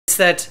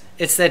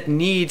It's that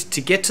need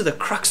to get to the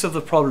crux of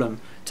the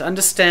problem, to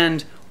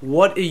understand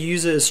what a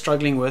user is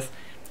struggling with,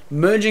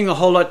 merging the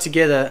whole lot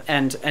together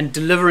and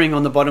delivering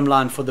on the bottom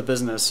line for the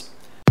business.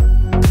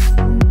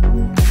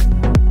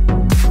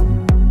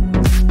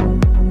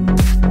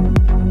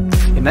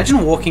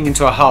 Imagine walking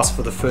into a house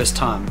for the first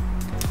time,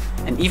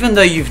 and even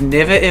though you've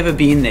never ever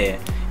been there,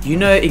 you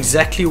know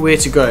exactly where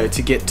to go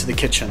to get to the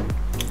kitchen.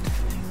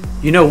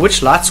 You know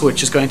which light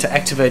switch is going to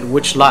activate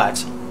which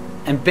light,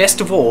 and best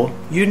of all,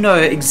 you know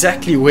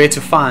exactly where to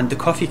find the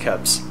coffee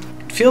cups.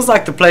 It feels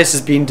like the place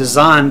has been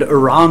designed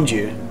around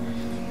you.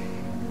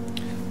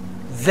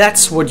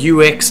 That's what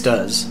UX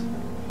does.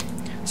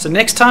 So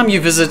next time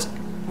you visit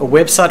a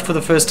website for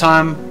the first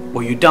time,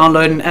 or you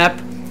download an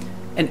app,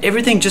 and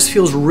everything just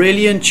feels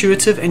really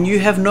intuitive and you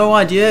have no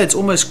idea, it's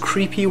almost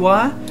creepy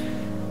why,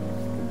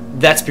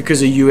 that's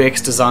because a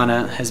UX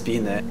designer has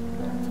been there.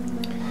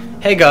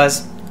 Hey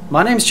guys,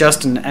 my name's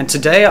Justin, and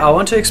today I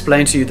want to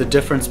explain to you the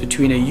difference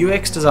between a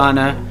UX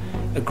designer,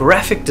 a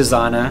graphic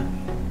designer,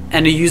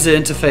 and a user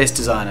interface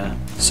designer.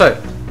 So,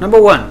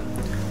 number one,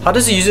 how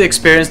does a user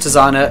experience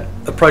designer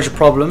approach a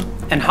problem,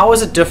 and how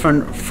is it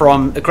different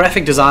from a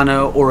graphic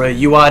designer or a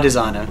UI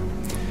designer?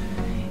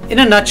 In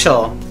a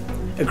nutshell,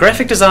 a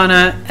graphic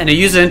designer and a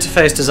user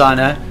interface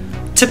designer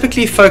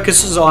typically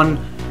focuses on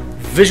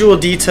visual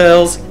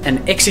details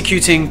and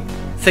executing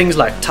things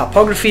like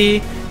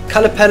typography,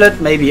 color palette,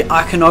 maybe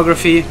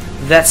iconography,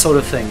 that sort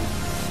of thing.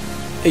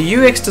 A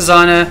UX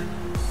designer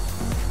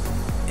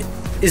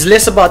is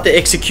less about the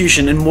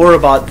execution and more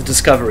about the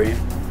discovery.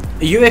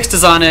 A UX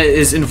designer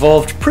is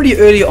involved pretty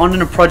early on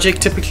in a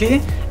project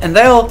typically, and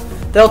they'll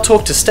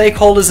talk to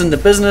stakeholders in the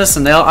business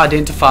and they'll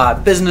identify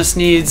business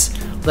needs,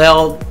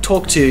 they'll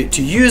talk to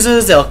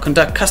users, they'll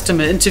conduct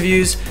customer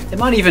interviews, they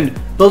might even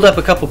build up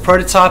a couple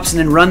prototypes and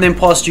then run them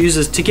past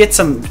users to get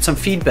some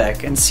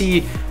feedback and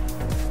see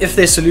if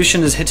their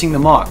solution is hitting the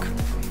mark.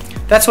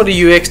 That's what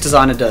a UX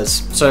designer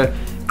does. So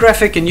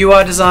graphic and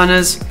UI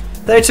designers,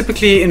 they're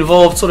typically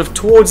involved sort of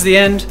towards the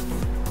end.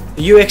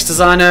 A UX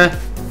designer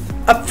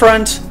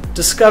upfront,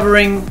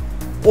 discovering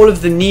all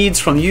of the needs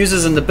from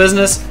users in the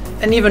business,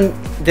 and even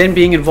then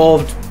being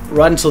involved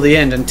right until the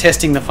end and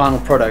testing the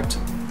final product.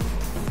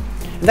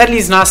 And that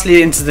leads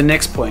nicely into the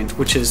next point,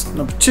 which is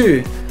number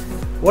two,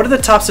 what are the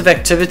types of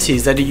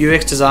activities that a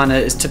UX designer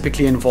is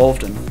typically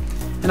involved in?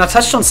 And I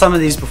touched on some of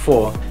these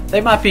before. They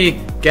might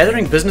be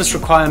gathering business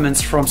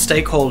requirements from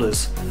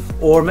stakeholders,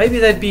 or maybe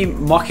they'd be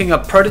mocking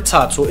up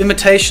prototypes or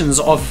imitations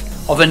of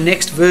a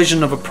next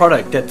version of a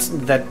product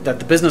that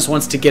the business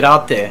wants to get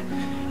out there.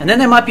 And then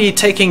they might be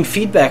taking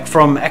feedback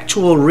from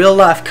actual real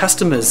life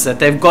customers that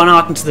they've gone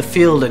out into the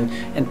field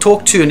and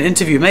talked to and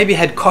interviewed, maybe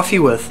had coffee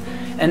with,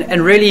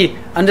 and really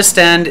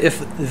understand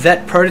if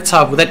that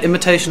prototype or that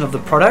imitation of the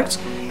product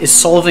is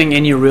solving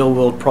any real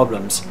world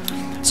problems.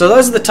 So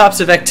those are the types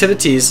of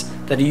activities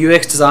that a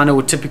UX designer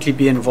would typically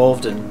be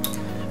involved in.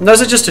 And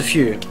those are just a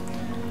few.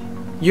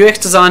 UX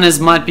designers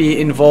might be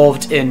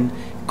involved in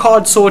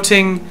card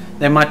sorting,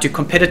 they might do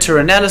competitor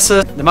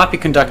analysis, they might be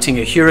conducting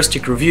a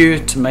heuristic review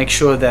to make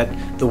sure that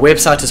the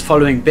website is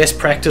following best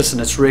practice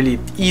and it's really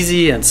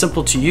easy and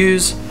simple to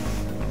use.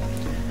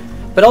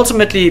 But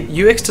ultimately,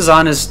 UX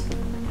designers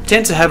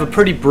tend to have a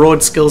pretty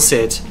broad skill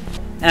set,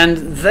 and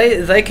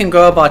they can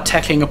go about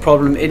tackling a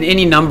problem in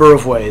any number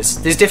of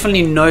ways. There's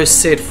definitely no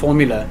set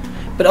formula,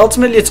 but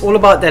ultimately it's all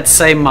about that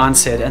same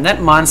mindset, and that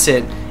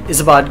mindset is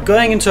about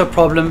going into a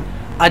problem,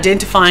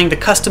 identifying the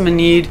customer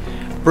need,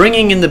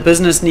 bringing in the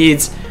business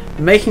needs,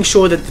 making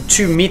sure that the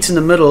two meet in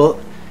the middle,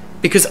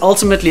 because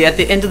ultimately at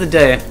the end of the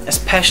day, as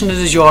passionate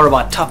as you are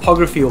about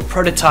typography or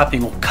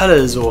prototyping or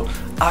colors or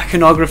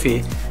iconography,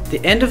 at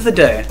the end of the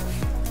day,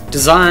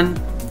 design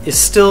is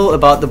still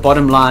about the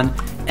bottom line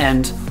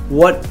and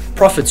what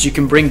profits you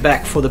can bring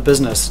back for the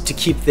business to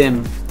keep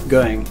them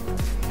going.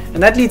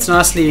 And that leads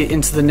nicely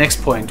into the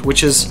next point,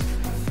 which is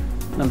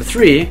number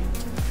three,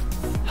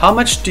 how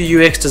much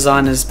do UX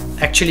designers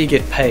actually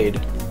get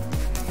paid?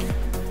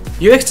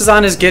 UX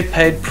designers get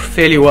paid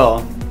fairly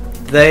well.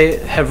 They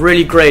have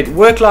really great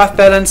work-life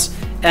balance,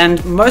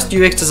 and most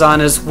UX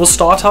designers will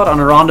start out on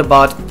around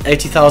about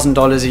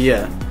 $80,000 a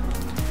year.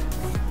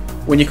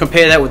 When you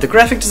compare that with the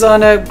graphic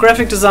designer,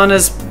 graphic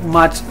designers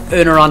might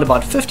earn around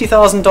about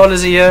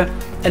 $50,000 a year,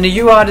 and a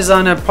UI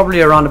designer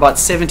probably around about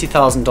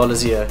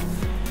 $70,000 a year.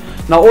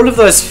 Now all of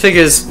those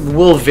figures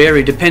will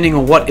vary depending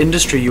on what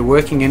industry you're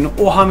working in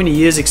or how many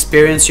years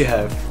experience you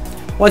have.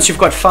 Once you've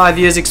got 5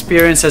 years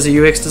experience as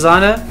a UX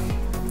designer,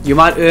 you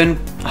might earn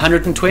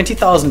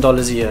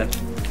 $120,000 a year,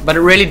 but it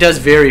really does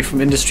vary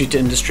from industry to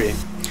industry.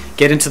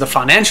 Get into the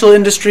financial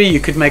industry, you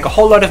could make a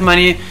whole lot of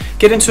money.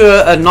 Get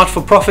into a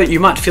not-for-profit, you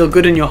might feel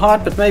good in your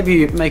heart, but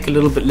maybe make a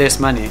little bit less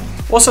money.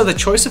 Also, the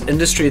choice of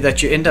industry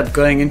that you end up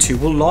going into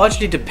will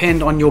largely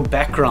depend on your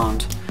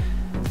background.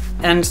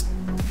 And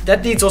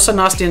that leads also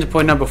nicely into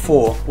point number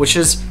four, which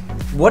is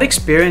what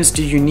experience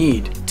do you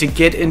need to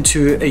get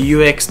into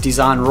a UX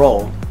design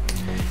role?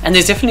 And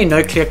there's definitely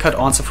no clear-cut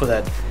answer for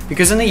that,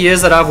 because in the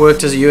years that I've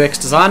worked as a UX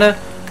designer,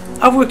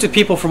 I've worked with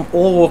people from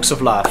all walks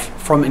of life,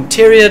 from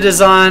interior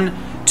design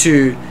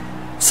to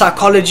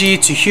psychology,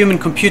 to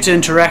human-computer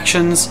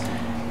interactions.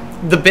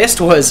 The best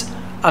was,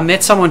 I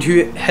met someone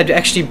who had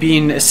actually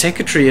been a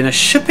secretary in a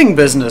shipping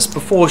business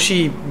before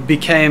she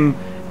became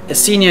a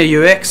senior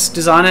UX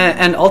designer,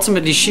 and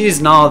ultimately she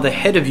is now the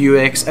head of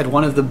UX at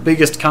one of the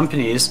biggest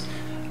companies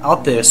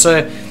out there.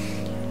 So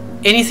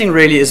anything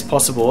really is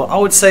possible. I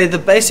would say the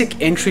basic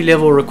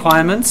entry-level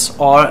requirements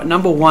are: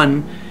 number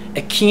one,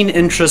 a keen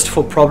interest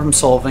for problem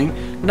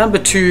solving; number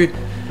two,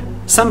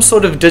 some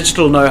sort of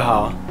digital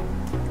know-how,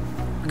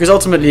 because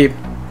ultimately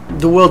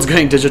the world's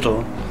going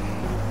digital.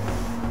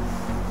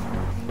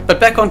 But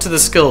back onto the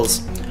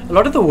skills. A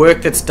lot of the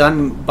work that's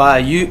done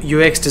by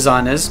UX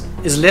designers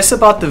is less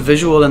about the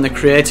visual and the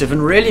creative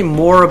and really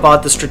more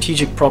about the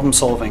strategic problem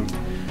solving.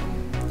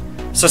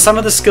 So some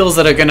of the skills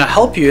that are going to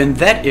help you in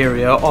that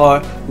area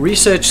are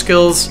research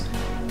skills,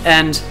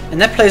 and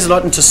that plays a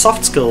lot into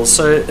soft skills.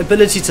 So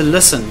ability to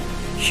listen,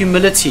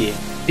 humility,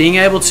 being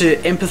able to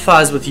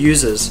empathize with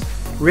users,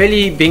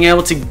 really being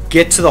able to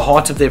get to the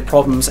heart of their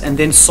problems and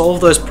then solve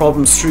those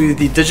problems through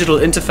the digital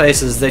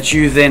interfaces that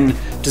you then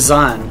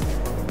design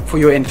for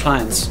your end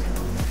clients.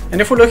 And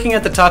if we're looking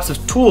at the types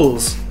of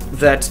tools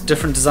that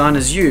different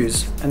designers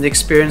use and the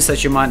experience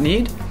that you might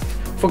need,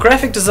 for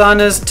graphic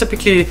designers,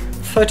 typically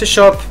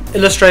Photoshop,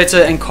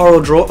 Illustrator, and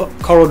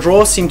Corel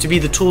Draw seem to be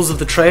the tools of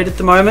the trade at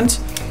the moment.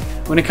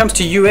 When it comes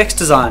to UX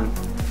design,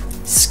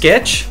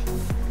 Sketch,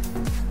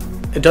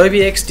 Adobe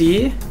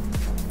XD,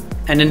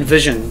 and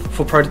InVision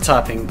for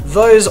prototyping.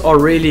 Those are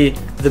really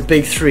the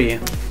big three.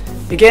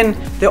 Again,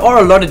 there are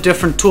a lot of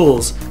different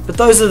tools, but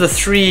those are the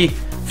three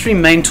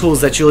main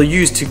tools that you'll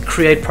use to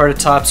create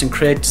prototypes and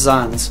create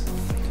designs.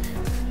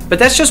 But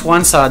that's just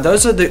one side.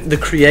 Those are the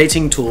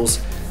creating tools.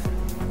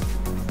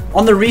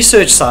 On the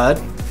research side,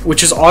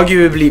 which is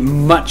arguably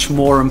much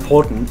more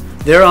important,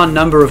 there are a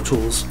number of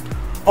tools.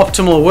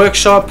 Optimal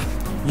Workshop,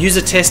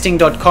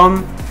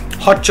 usertesting.com,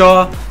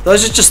 Hotjar,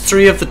 those are just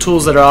three of the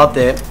tools that are out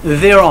there.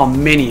 There are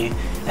many.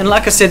 And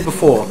like I said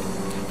before,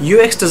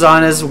 UX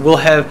designers will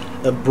have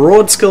a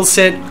broad skill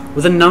set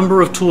with a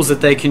number of tools that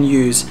they can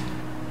use.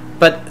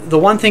 But the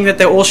one thing that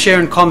they all share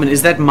in common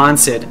is that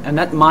mindset, and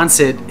that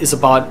mindset is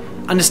about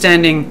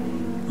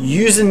understanding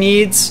user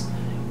needs,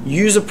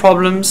 user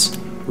problems,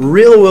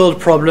 real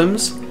world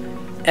problems,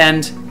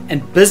 and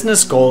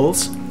business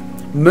goals,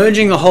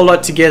 merging a whole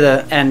lot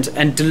together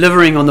and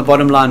delivering on the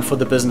bottom line for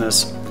the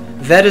business.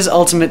 That is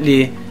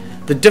ultimately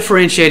the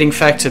differentiating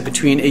factor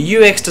between a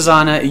UX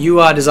designer, a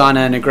UI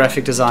designer, and a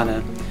graphic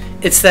designer.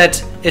 It's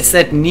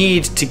that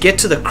need to get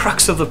to the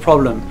crux of the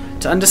problem,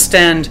 to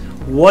understand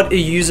what a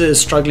user is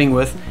struggling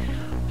with,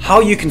 how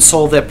you can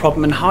solve that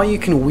problem, and how you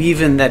can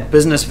weave in that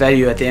business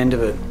value at the end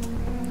of it.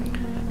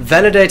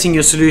 Validating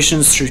your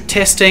solutions through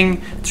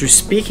testing, through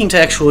speaking to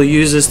actual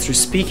users, through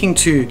speaking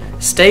to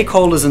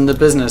stakeholders in the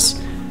business,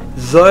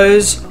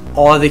 those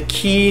are the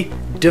key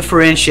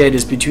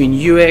differentiators between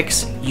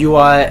UX,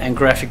 UI, and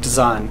graphic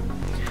design.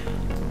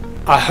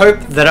 I hope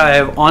that I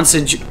have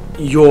answered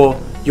your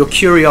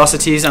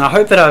curiosities, and I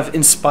hope that I've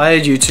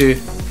inspired you to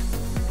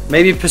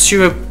maybe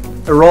pursue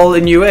a role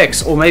in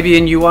UX, or maybe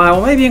in UI,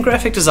 or maybe in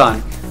graphic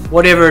design,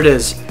 whatever it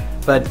is.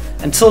 But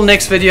until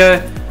next video,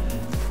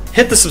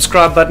 hit the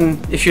subscribe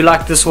button if you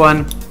like this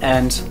one,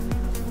 and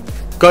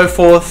go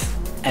forth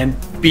and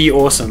be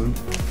awesome.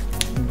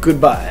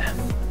 Goodbye.